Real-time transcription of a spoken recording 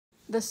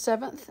The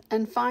seventh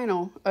and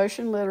final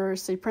ocean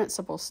literacy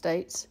principle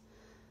states,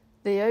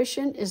 "The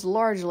ocean is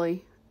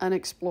largely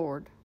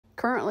unexplored."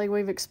 Currently,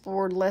 we've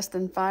explored less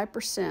than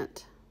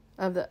 5%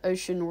 of the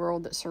ocean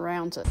world that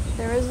surrounds us.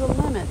 There is a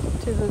limit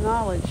to the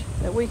knowledge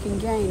that we can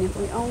gain if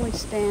we only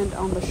stand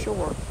on the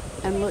shore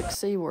and look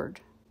seaward.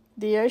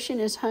 The ocean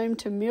is home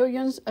to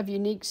millions of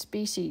unique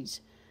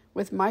species,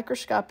 with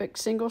microscopic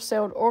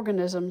single-celled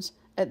organisms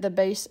at the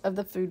base of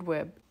the food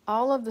web.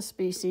 All of the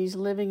species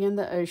living in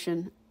the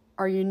ocean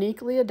are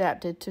uniquely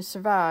adapted to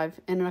survive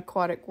in an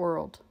aquatic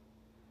world,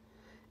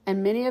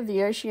 and many of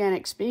the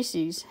oceanic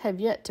species have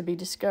yet to be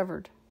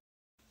discovered.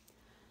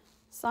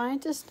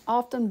 Scientists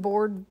often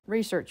board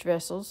research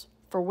vessels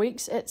for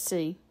weeks at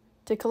sea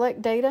to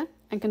collect data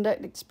and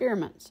conduct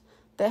experiments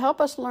that help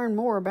us learn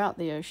more about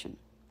the ocean.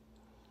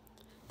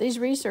 These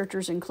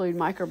researchers include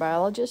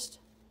microbiologists,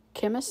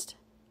 chemists,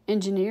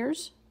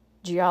 engineers,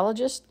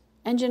 geologists,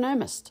 and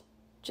genomists,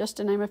 just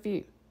to name a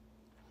few.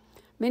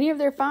 Many of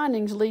their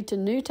findings lead to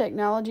new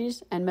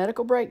technologies and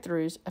medical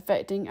breakthroughs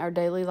affecting our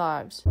daily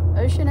lives.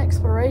 Ocean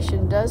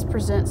exploration does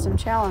present some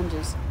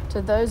challenges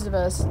to those of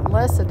us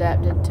less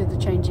adapted to the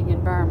changing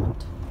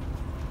environment.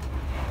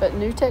 But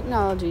new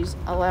technologies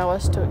allow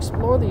us to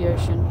explore the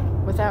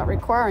ocean without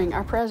requiring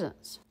our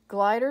presence.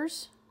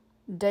 Gliders,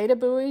 data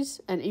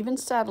buoys, and even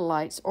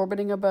satellites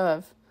orbiting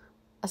above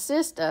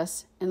assist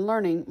us in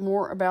learning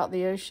more about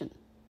the ocean.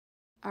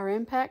 Our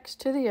impacts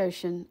to the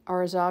ocean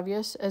are as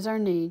obvious as our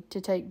need to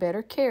take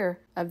better care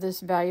of this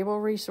valuable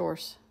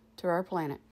resource to our planet.